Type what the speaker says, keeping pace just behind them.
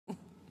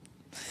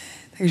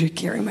Takže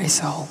Carry My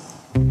Soul.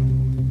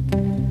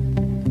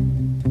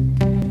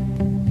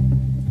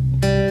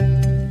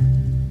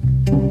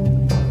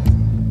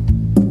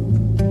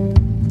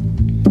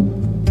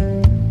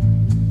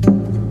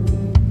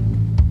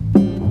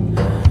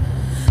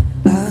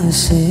 I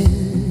said,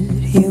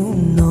 you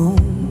know,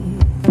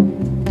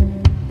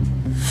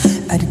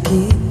 I'd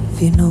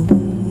give, you know,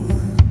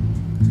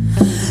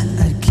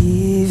 I'd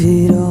give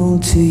it all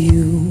to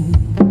you.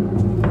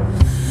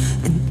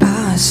 And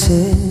I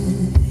said,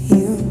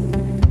 you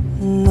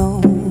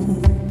know,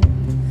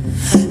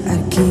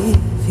 I'd give,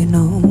 you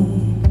know,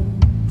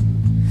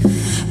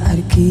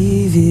 I'd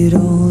give it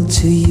all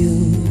to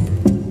you.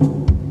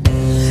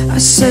 I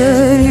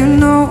said, you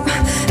know,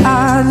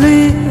 I'd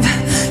live,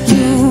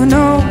 you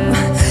know,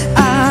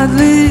 I'd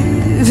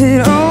live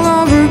it all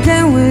over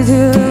again with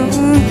you.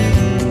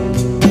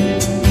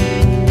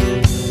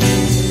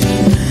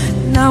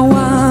 Now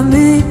I'm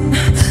in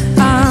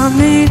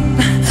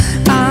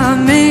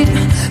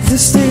the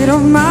state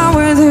of mind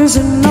where there's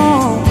a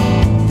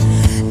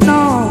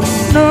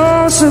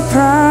no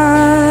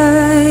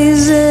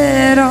surprise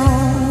at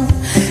all.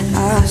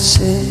 I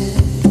said,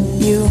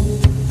 you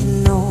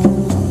know,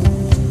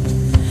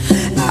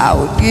 I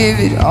would give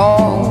it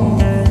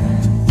all,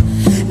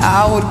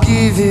 I would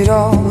give it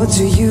all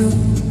to you.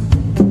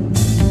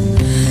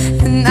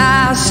 And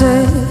I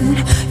said,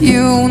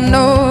 you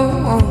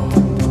know,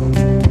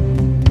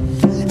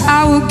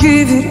 I would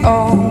give it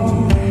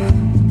all,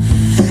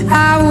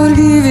 I would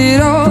give it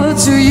all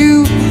to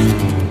you.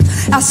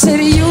 I said,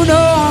 you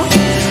know,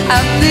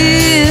 I'd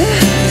live,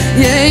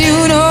 yeah,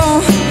 you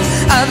know,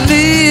 I'd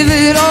live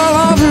it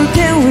all over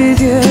again with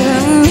you.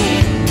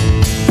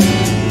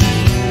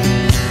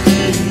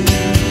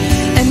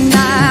 And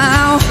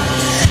now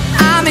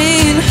I'm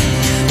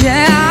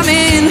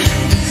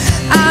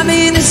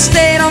in a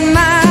state of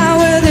mind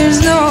where there's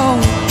no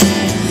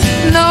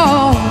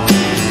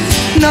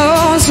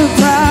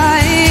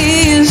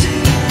surprise.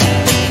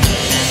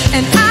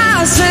 And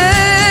I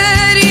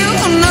said, you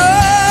know,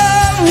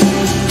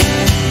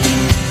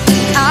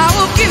 I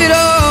will give it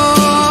all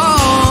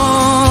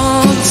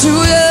to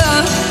you.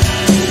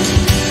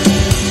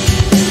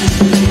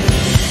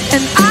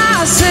 And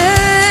I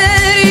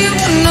said, you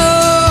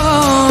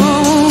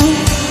know,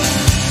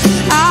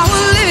 I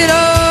will live it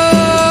all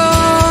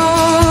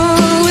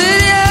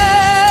with you.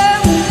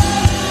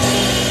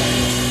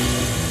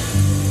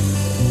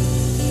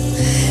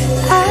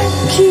 I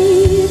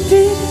keep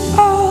it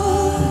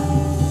all,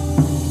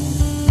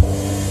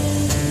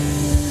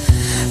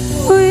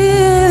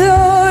 with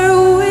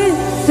or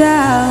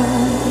without.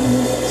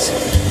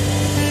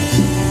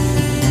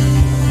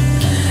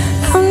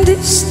 I'm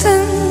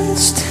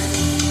distanced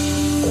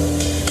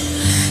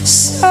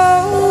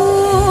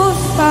so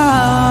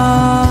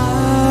far,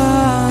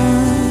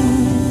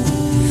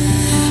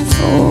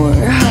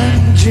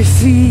 400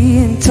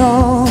 feet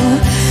tall,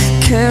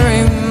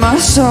 carrying my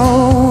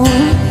soul.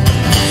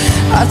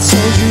 I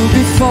told you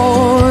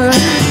before,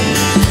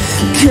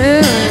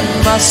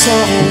 carrying my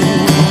soul,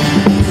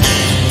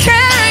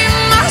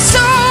 carrying my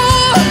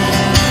soul.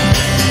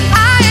 I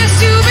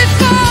asked you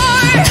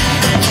before,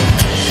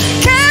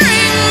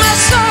 carrying my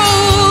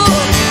soul,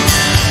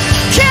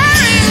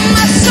 carrying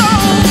my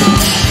soul.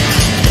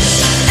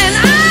 And I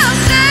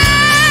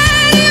said,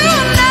 you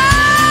know,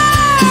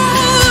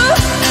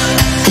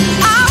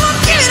 I will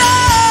give it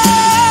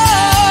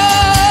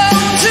all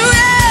to you.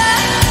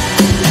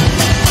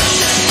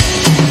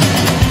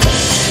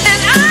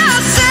 And I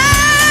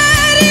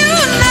said, you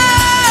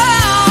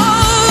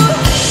know,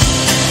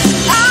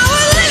 I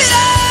will live it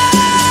all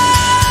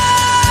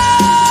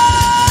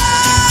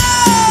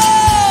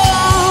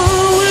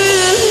with you.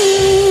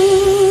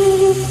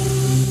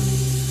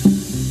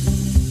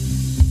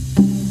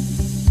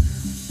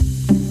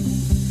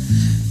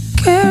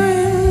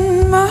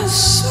 Carrying my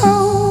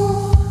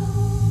soul,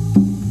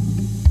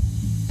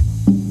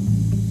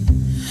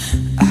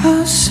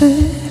 I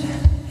said,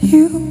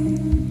 you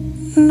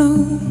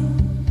know,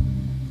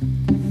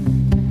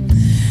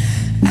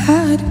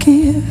 I'd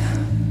give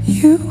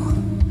you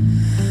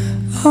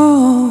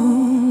all.